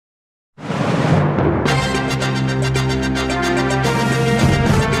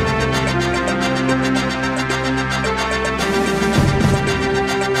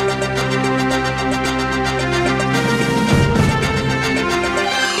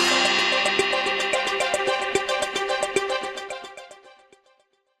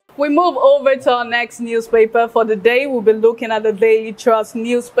We move over to our next newspaper for the day. We'll be looking at the Daily Trust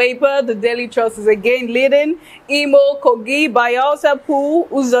newspaper. The Daily Trust is again leading. Imo, Kogi, Bayelsa, Pu,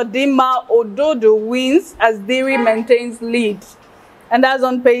 Uzodinma, Ododo wins as Diri maintains lead. And that's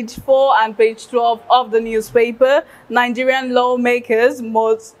on page 4 and page 12 of the newspaper. Nigerian lawmakers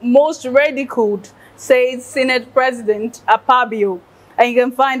most ridiculed, says Senate President Akpabio. And you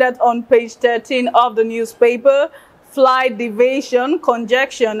can find that on page 13 of the newspaper. Flight diversion,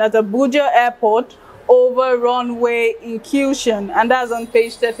 congestion at Abuja Airport over runway incursion. And that's on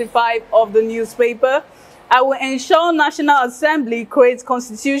page 35 of the newspaper. I will ensure National Assembly creates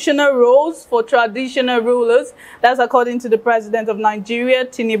constitutional roles for traditional rulers. That's according to the President of Nigeria,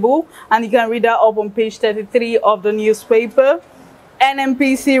 Tinubu. And you can read that up on page 33 of the newspaper.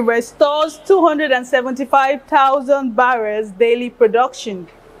 NNPC restores 275,000 barrels daily production.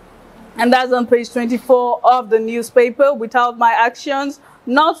 And that's on page 24 of the newspaper. Without my actions,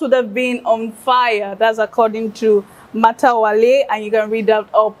 North would have been on fire. That's according to Matawale, and you can read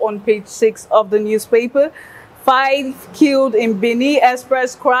that up on page 6 of the newspaper. 5 killed in Benin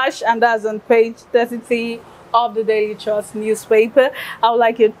Express crash, and that's on page 33 of the Daily Trust newspaper. I would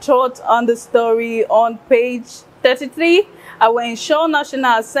like your thoughts on the story on page 33. I will ensure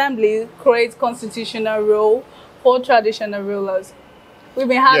National Assembly creates constitutional role for traditional rulers. We've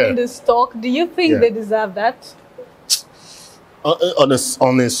been having this talk. Do you think they deserve that? On a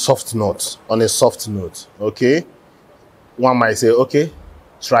soft note, okay? One might say, okay,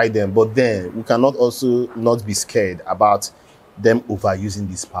 try them. But then we cannot also not be scared about them overusing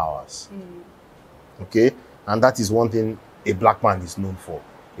these powers. Okay? And that is one thing a black man is known for.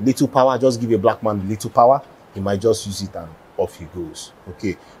 A little power, just give a black man a little power, he might just use it and off he goes.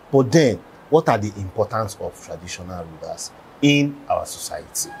 Okay? But then, what are the importance of traditional rulers in our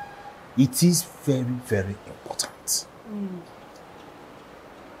society? It is very, very important.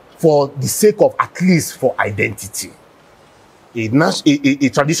 For the sake of, at least for identity. A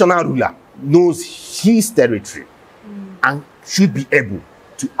traditional ruler knows his territory and should be able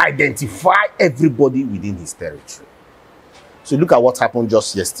to identify everybody within his territory. So look at what happened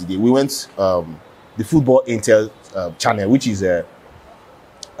just yesterday. We went, the Football Intel channel, which is a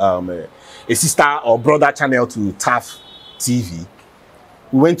sister or brother channel to TAF TV.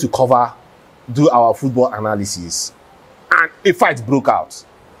 We went to do our football analysis, and a fight broke out.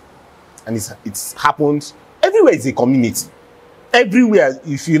 And it's happened everywhere. It's a community. Everywhere,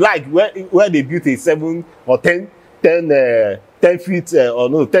 if you like, where they built a 7 or 10 feet or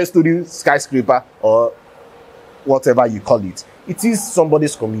no 10-story skyscraper or whatever you call it, it is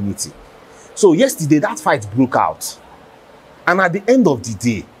somebody's community. So yesterday that fight broke out, and at the end of the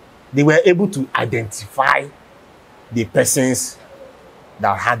day, they were able to identify the persons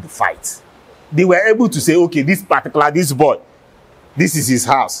that had the fight. They were able to say, okay, this boy, this is his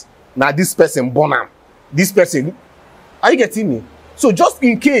house. Now this person born him. This person, are you getting me? So just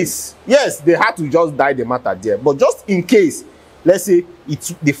in case, yes, they had to just die the matter there. But just in case, let's say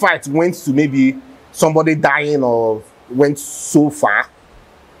the fight went to maybe somebody dying or went so far,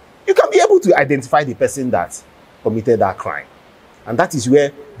 you can be able to identify the person that committed that crime. And that is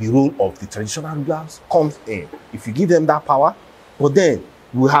where the role of the traditional rulers comes in. If you give them that power, but then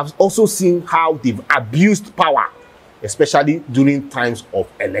we have also seen how they've abused power, especially during times of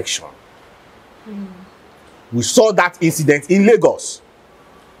election. We saw that incident in Lagos,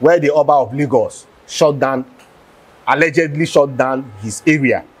 where the Oba of Lagos allegedly shut down his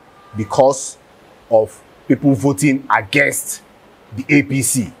area because of people voting against the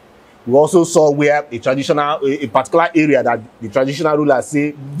APC. We also saw where a particular area that the traditional rulers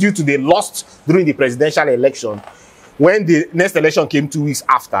say, due to they lost during the presidential election, when the next election came 2 weeks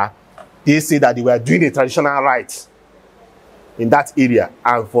after, they say that they were doing a traditional right in that area,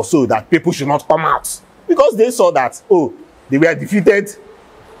 and for so that people should not come out, because they saw that, oh, they were defeated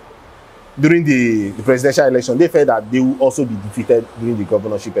during the presidential election. They felt that they will also be defeated during the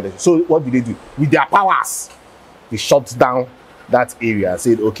governorship election. So what did they do? With their powers, they shut down that area and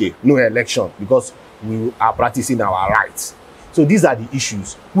said, okay, no election, because we are practicing our rights. So these are the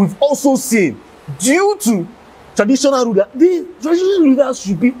issues. We've also seen, due to traditional rulers, the traditional rulers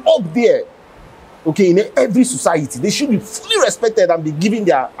should be up there. Okay, in every society, they should be fully respected and be given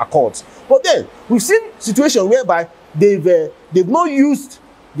their accords. But then we've seen situations whereby they've not used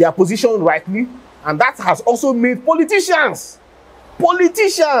their position rightly, and that has also made politicians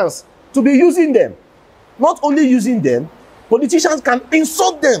to be using them. Not only using them, politicians can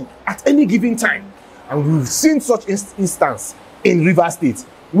insult them at any given time. And we've seen such instance in Rivers State,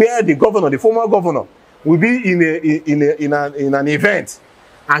 where the governor, the former governor, will be in an event,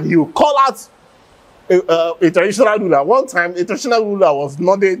 and he will call out a traditional ruler. One time, a traditional ruler was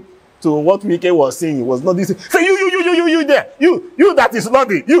nodding to what Mike was saying. He was nodding. Say, you there. You that is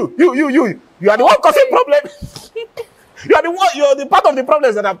nodding. You are the one causing problem. You are the one. You are the part of the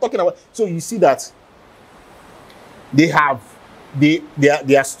problems that I'm talking about. So you see that they have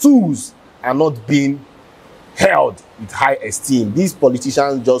their stools are not being held with high esteem. These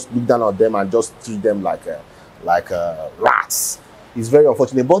politicians just look down on them and just treat them like rats. It's very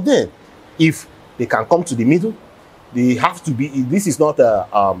unfortunate. But then, if they can come to the middle, they have to be. This is not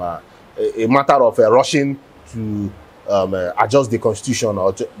a matter of rushing to adjust the constitution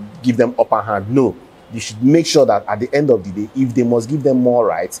or to give them upper hand. No, they should make sure that at the end of the day, if they must give them more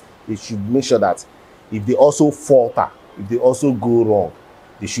rights, they should make sure that if they also falter, if they also go wrong,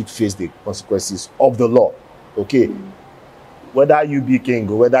 they should face the consequences of the law. Okay, whether you be king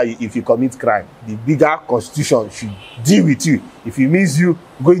or whether if you commit crime, the bigger constitution should deal with you. If it means you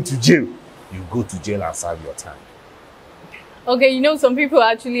going to jail, you go to jail and serve your time. Okay, you know, some people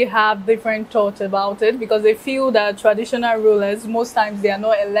actually have different thoughts about it because they feel that traditional rulers, most times they are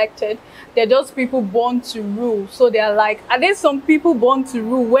not elected. They're just people born to rule. So they are like, are there some people born to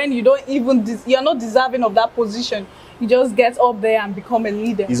rule when you don't even, you're not deserving of that position? You just get up there and become a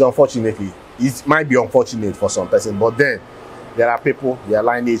leader. It might be unfortunate for some person, but then there are people, their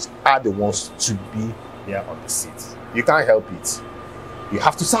lineage are the ones to be there on the seat. You can't help it. You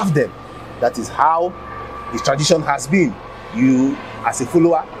have to serve them. That is how the tradition has been. You, as a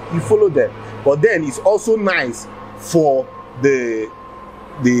follower, you follow them. But then it's also nice for the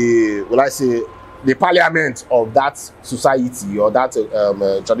parliament of that society or that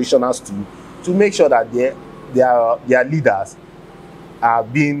traditional stool to make sure that their leaders are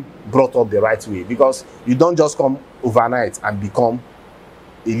being brought up the right way, because you don't just come overnight and become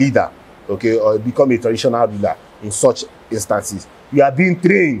a leader, okay, or become a traditional ruler. In such instances, you are being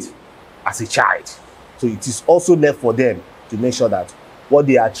trained as a child, so it is also left for them to make sure that what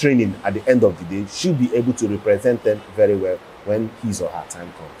they are training at the end of the day should be able to represent them very well when his or her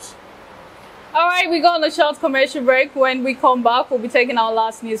time comes. All right, we go on a short commercial break. When we come back, we'll be taking our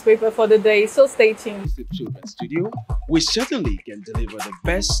last newspaper for the day, so stay tuned. The Children's Studio, we certainly can deliver the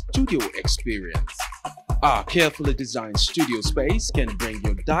best studio experience. Our carefully designed studio space can bring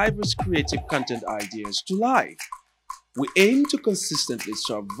your diverse creative content ideas to life. We aim to consistently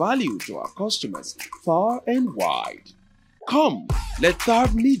serve value to our customers far and wide. Come, let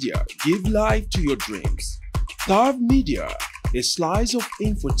Tharv Media give life to your dreams. Tharv Media, a slice of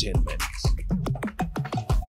infotainment.